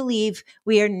 And I believe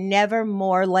we are never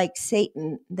more like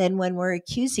Satan than when we're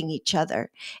accusing each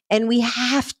other. And we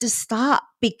have to stop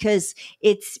because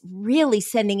it's really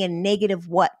sending a negative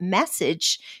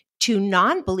message to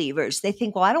non-believers. They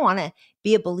think, well, I don't want to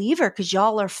be a believer because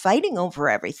y'all are fighting over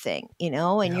everything,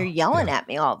 and you're yelling at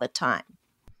me all the time.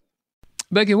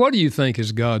 Becky, what do you think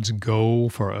is God's goal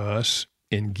for us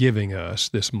in giving us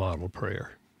this model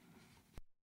prayer?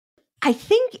 I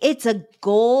think it's a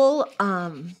goal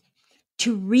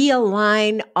to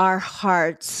realign our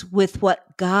hearts with what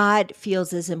God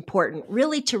feels is important,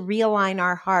 really to realign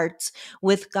our hearts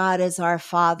with God as our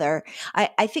Father.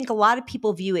 I think a lot of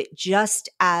people view it just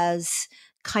as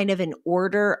kind of an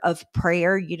order of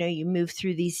prayer. You move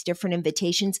through these different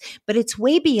invitations, but it's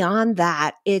way beyond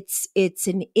that. It's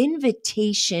an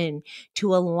invitation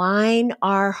to align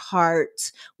our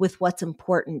hearts with what's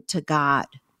important to God.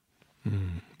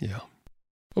 Yeah.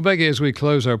 Well, Becky, as we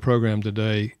close our program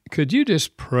today, could you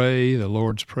just pray the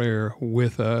Lord's Prayer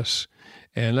with us?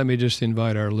 And let me just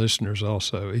invite our listeners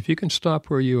also, if you can stop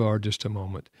where you are just a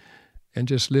moment and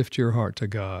just lift your heart to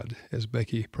God as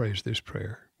Becky prays this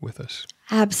prayer with us.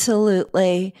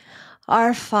 Absolutely.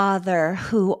 Our Father,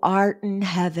 who art in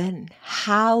heaven,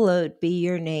 hallowed be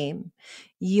your name.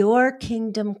 Your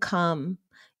kingdom come,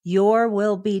 your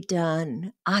will be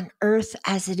done on earth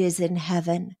as it is in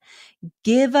heaven.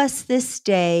 Give us this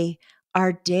day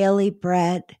our daily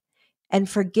bread, and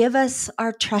forgive us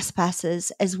our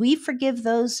trespasses as we forgive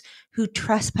those who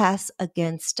trespass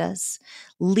against us.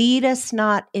 Lead us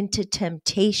not into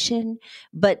temptation,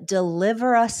 but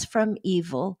deliver us from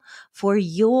evil. For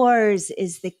yours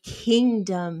is the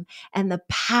kingdom and the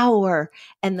power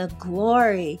and the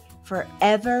glory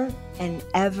forever and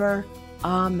ever.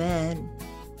 Amen.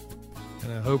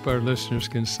 And I hope our listeners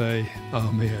can say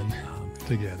amen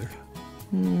together.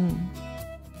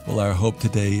 Well, our hope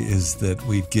today is that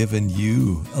we've given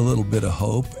you a little bit of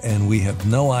hope, and we have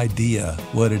no idea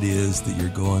what it is that you're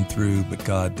going through, but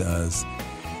God does.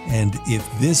 And if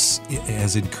this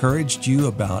has encouraged you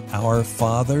about Our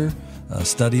Father,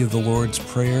 study of the Lord's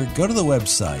Prayer, go to the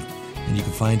website and you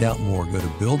can find out more. Go to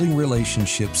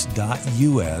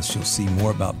buildingrelationships.us. You'll see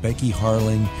more about Becky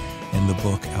Harling and the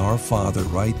book Our Father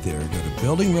right there. Go to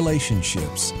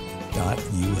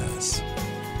buildingrelationships.us.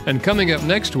 And coming up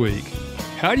next week,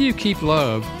 how do you keep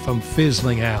love from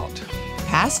fizzling out?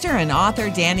 Pastor and author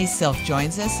Danny Silk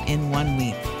joins us in 1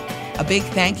 week. A big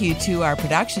thank you to our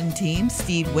production team,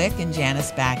 Steve Wick and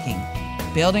Janice Backing.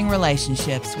 Building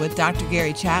Relationships with Dr.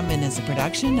 Gary Chapman is a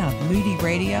production of Moody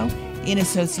Radio in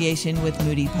association with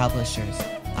Moody Publishers,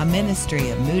 a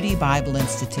ministry of Moody Bible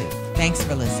Institute. Thanks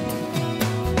for listening.